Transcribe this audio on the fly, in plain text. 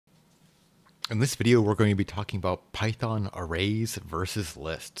In this video, we're going to be talking about Python arrays versus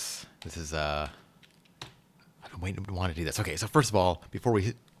lists. This is, I've been waiting to want to do this. Okay, so first of all, before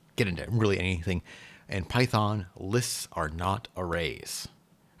we get into really anything, in Python, lists are not arrays.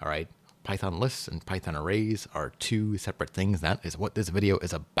 All right, Python lists and Python arrays are two separate things. That is what this video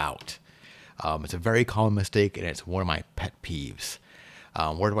is about. It's a very common mistake, and it's one of my pet peeves.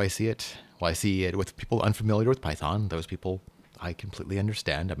 Where do I see it? Well, I see it with people unfamiliar with Python. Those people I completely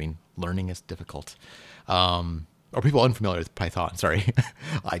understand. I mean, learning is difficult. Or people unfamiliar with Python, sorry.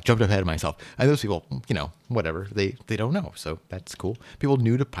 I jumped ahead of myself. And those people, whatever, they don't know. So that's cool. People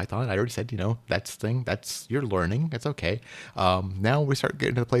new to Python, I already said, that's you're learning. It's okay. Now we start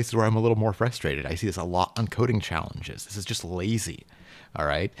getting to the places where I'm a little more frustrated. I see this a lot on coding challenges. This is just lazy. All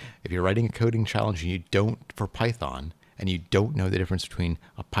right. If you're writing a coding challenge and you don't for Python, and you don't know the difference between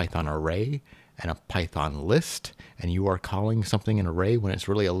a Python array and a Python list, and you are calling something an array when it's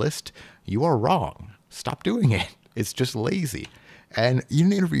really a list, you are wrong. Stop doing it. It's just lazy. And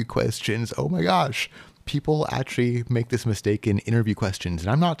in interview questions, oh my gosh, people actually make this mistake in interview questions.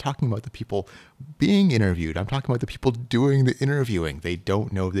 And I'm not talking about the people being interviewed. I'm talking about the people doing the interviewing. They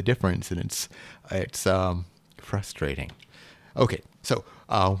don't know the difference, and it's frustrating. Okay, so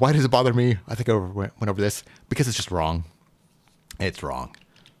why does it bother me? I think I went over this because it's just wrong. It's wrong.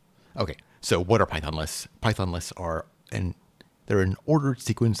 Okay, so what are Python lists? Python lists are they're an ordered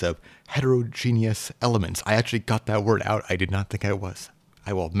sequence of heterogeneous elements. I actually got that word out. I did not think I was.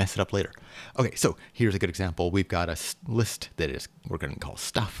 I will mess it up later. Okay, so here's a good example. We've got a list that we're going to call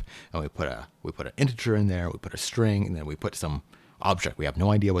stuff, and we put an integer in there, we put a string, and then we put some object. We have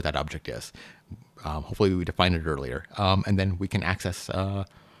no idea what that object is. Hopefully we defined it earlier, and then we can access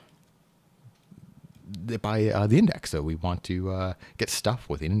by the index. So we want to get stuff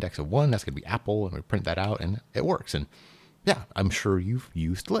with an index of 1. That's going to be Apple, and we print that out, and it works. And yeah, I'm sure you've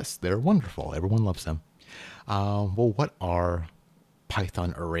used lists. They're wonderful. Everyone loves them. Well, what are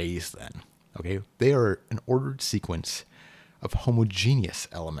Python arrays then? Okay, they are an ordered sequence of homogeneous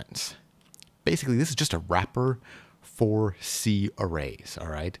elements. Basically, this is just a wrapper for C arrays. All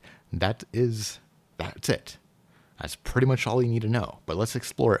right, that's it. That's pretty much all you need to know. But let's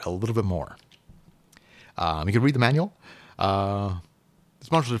explore it a little bit more. You can read the manual. This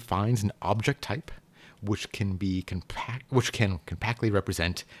module defines an object type, which can compactly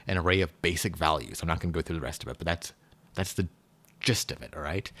represent an array of basic values. I'm not going to go through the rest of it, but that's the gist of it. All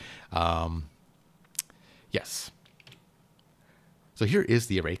right. Yes. So here is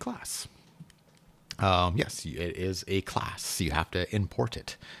the array class. Yes, it is a class. You have to import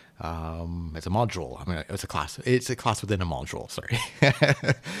it. It's a module. I mean, it's a class. It's a class within a module. Sorry.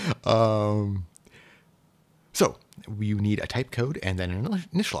 So you need a type code and then an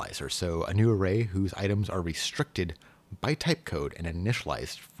initializer. So a new array whose items are restricted by type code and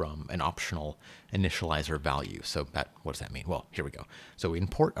initialized from an optional initializer value. So what does that mean? Well, here we go. So we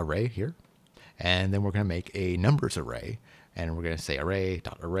import array here, and then we're going to make a numbers array, and we're going to say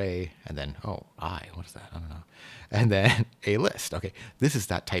array.array, and then, what is that? I don't know. And then a list. Okay, this is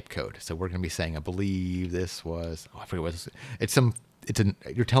that type code. So we're going to be saying, I believe this was, I forget what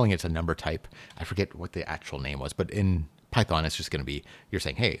you're telling it's a number type. I forget what the actual name was, but in Python, it's just going to be, you're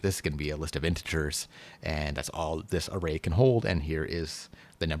saying, hey, this is going to be a list of integers, and that's all this array can hold, and here is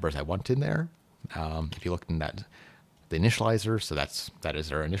the numbers I want in there. If you look in the initializer, so that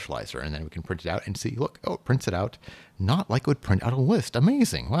is our initializer, and then we can print it out and see, look, it prints it out, not like it would print out a list.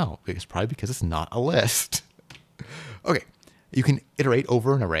 Amazing. Wow, it's probably because it's not a list. Okay, you can iterate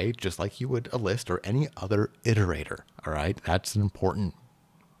over an array just like you would a list or any other iterator. All right, that's an important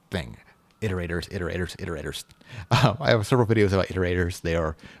thing. Iterators. I have several videos about iterators.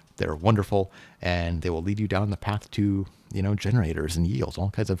 They're wonderful, and they will lead you down the path to generators and yields, all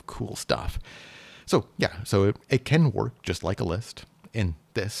kinds of cool stuff. So yeah, so it can work just like a list in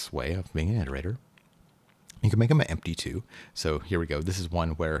this way of being an iterator. You can make them empty too. So here we go. This is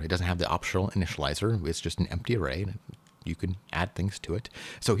one where it doesn't have the optional initializer. It's just an empty array, and you can add things to it.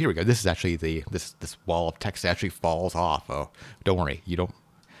 So here we go. This is actually this wall of text actually falls off. Oh, don't worry.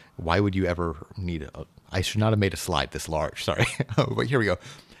 Why would you ever need I should not have made a slide this large. Sorry. But here we go.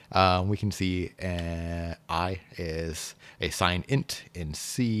 We can see I is a signed int in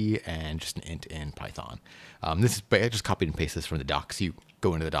C and just an int in Python. I just copied and pasted this from the docs. You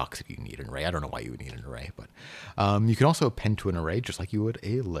go into the docs if you need an array. I don't know why you would need an array, but you can also append to an array just like you would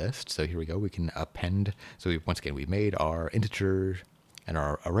a list. So here we go. We can append. So once again, we made our integer and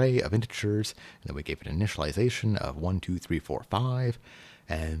our array of integers, and then we gave it an initialization of 1, 2, 3, 4, 5.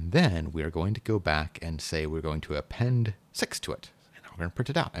 And then we are going to go back and say we're going to append 6 to it. And we're going to print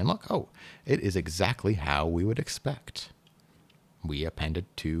it out. And look, it is exactly how we would expect. we appended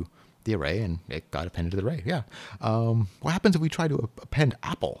to the array, and it got appended to the array. Yeah. What happens if we try to append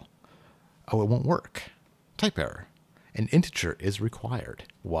apple? Oh, it won't work. Type error. An integer is required.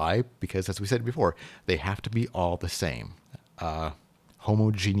 Why? Because, as we said before, they have to be all the same.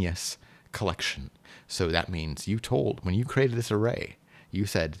 Homogeneous collection. So that means when you created this array, you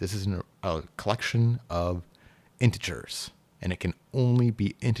said this is a collection of integers, and it can only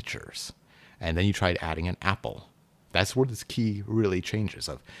be integers. And then you tried adding an apple. That's where this key really changes.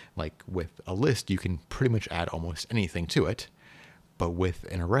 Like with a list, you can pretty much add almost anything to it. But with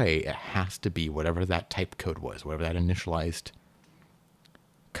an array, it has to be whatever that type code was, whatever that initialized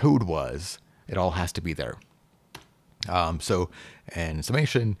code was, it all has to be there. So in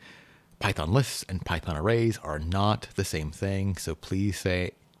summation, Python lists and Python arrays are not the same thing. So please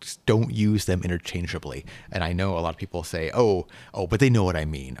just don't use them interchangeably. And I know a lot of people say, oh, but they know what I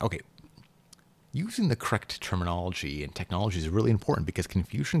mean. Okay. Using the correct terminology and technology is really important because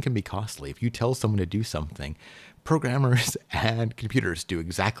confusion can be costly. If you tell someone to do something, programmers and computers do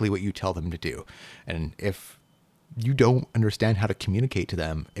exactly what you tell them to do. And if you don't understand how to communicate to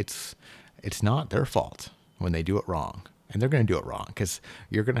them, it's not their fault when they do it wrong. And they're going to do it wrong because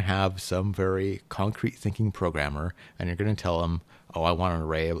you're going to have some very concrete thinking programmer and you're going to tell them, oh, I want an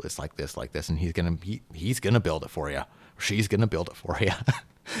array that's like this, and he's going to build it for you. She's going to build it for you.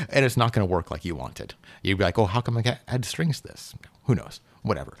 And it's not going to work like you wanted. You'd be like, oh, how come I add strings to this? Who knows?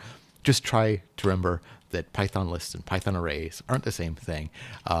 Whatever. Just try to remember that Python lists and Python arrays aren't the same thing.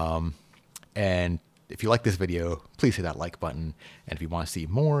 And if you like this video, please hit that like button. And if you want to see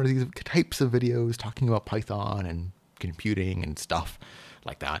more of these types of videos talking about Python and computing and stuff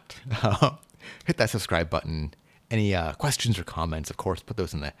like that, hit that subscribe button. Any questions or comments, of course, put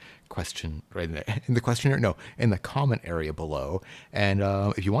those in the question, right in the questionnaire. No, in the comment area below. And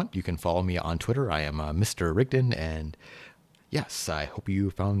if you want, you can follow me on Twitter. I am Mr. Rigdon. And yes, I hope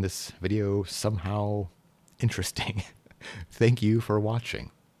you found this video somehow interesting. Thank you for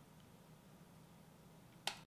watching.